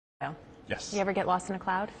Yes. You ever get lost in a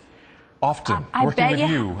cloud? Often. I Working bet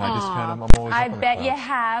with you, you, I'm always I up in the bet you clouds.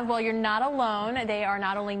 have. Well, you're not alone. They are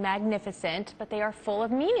not only magnificent, but they are full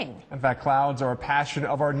of meaning. In fact, clouds are a passion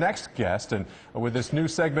of our next guest, and with this new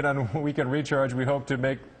segment on Weekend Recharge, we hope to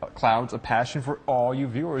make clouds a passion for all you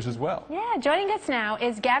viewers as well. Yeah, joining us now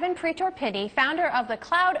is Gavin Pretor-Pinney, founder of the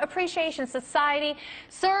Cloud Appreciation Society.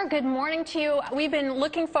 Sir, good morning to you. We've been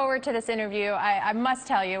looking forward to this interview. I must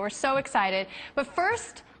tell you, we're so excited. But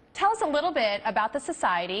first, tell us a little bit about the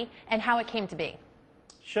society and how it came to be.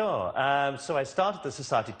 Sure. So I started the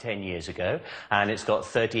society 10 years ago, and it's got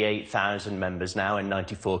 38,000 members now in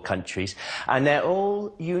 94 countries. And they're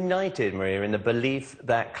all united, Maria, in the belief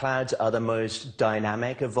that clouds are the most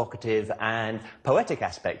dynamic, evocative, and poetic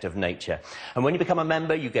aspect of nature. And when you become a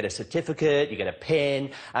member, you get a certificate, you get a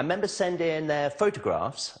pin, and members send in their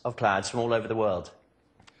photographs of clouds from all over the world.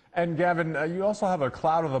 And Gavin, you also have a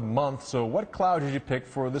Cloud of the Month, so what cloud did you pick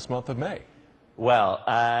for this month of May? Well,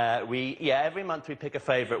 every month we pick a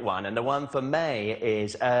favourite one, and the one for May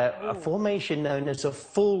is a formation known as a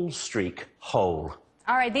Fallstreak hole.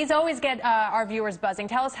 All right, these always get our viewers buzzing.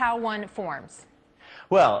 Tell us how one forms.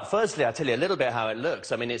 Well, firstly, I'll tell you a little bit how it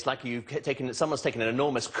looks. I mean, it's like someone's taken an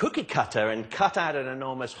enormous cookie cutter and cut out an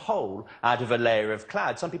enormous hole out of a layer of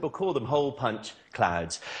cloud. Some people call them hole punch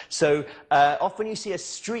clouds. So often you see a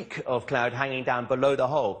streak of cloud hanging down below the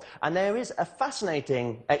hole. And there is a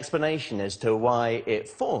fascinating explanation as to why it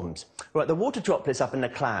forms. Right, the water droplets up in the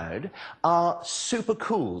cloud are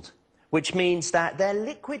supercooled, which means that they're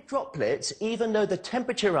liquid droplets, even though the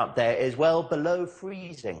temperature up there is well below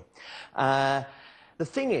freezing. The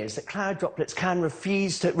thing is that cloud droplets can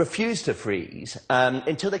refuse to freeze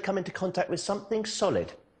until they come into contact with something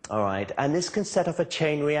solid. All right, and this can set off a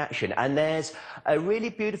chain reaction. And there's a really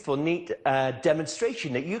beautiful, neat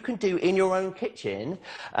demonstration that you can do in your own kitchen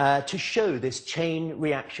to show this chain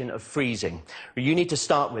reaction of freezing. You need to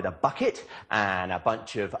start with a bucket and a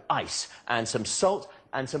bunch of ice and some salt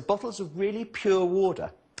and some bottles of really pure water.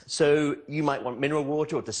 So you might want mineral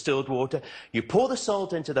water or distilled water. You pour the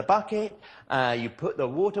salt into the bucket, you put the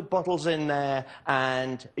water bottles in there,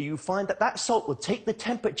 and you find that that salt will take the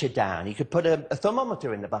temperature down. You could put a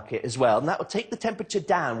thermometer in the bucket as well, and that will take the temperature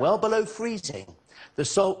down well below freezing. The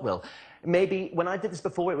salt will. Maybe, when I did this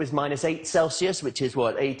before, it was -8 Celsius, which is,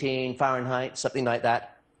 what, 18 Fahrenheit, something like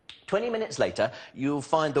that. 20 minutes later, you'll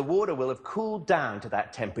find the water will have cooled down to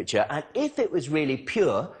that temperature, and if it was really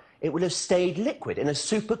pure, it will have stayed liquid, in a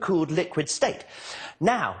supercooled liquid state.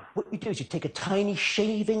 Now, what you do is you take a tiny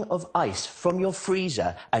shaving of ice from your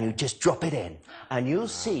freezer and you just drop it in. And you'll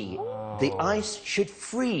see the ice should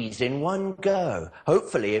freeze in one go.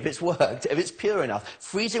 Hopefully, if it's worked, if it's pure enough,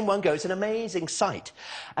 freeze in one go. It's an amazing sight.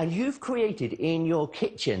 And you've created in your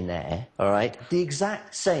kitchen there, all right, the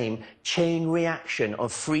exact same chain reaction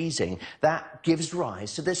of freezing that gives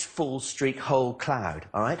rise to this Fallstreak hole cloud,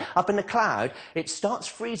 all right? Up in the cloud, it starts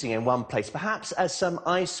freezing in one place, perhaps as some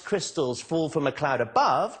ice crystals fall from a cloud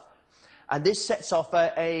above, and this sets off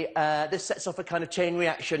a kind of chain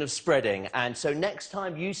reaction of spreading. And so next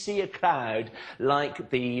time you see a cloud like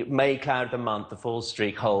the May Cloud of the Month, the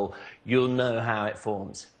Fallstreak hole, you'll know how it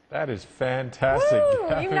forms. That is fantastic. Woo!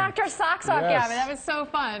 Gavin, You knocked our socks off, yes. Gavin. That was so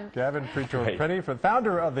fun. Gavin Pretor-Pinney,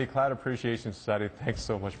 founder of the Cloud Appreciation Society. Thanks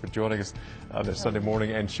so much for joining us this Sunday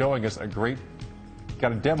morning and showing us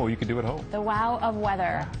got a demo you can do at home. The wow of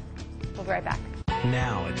weather. We'll be right back.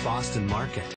 Now at Boston Market.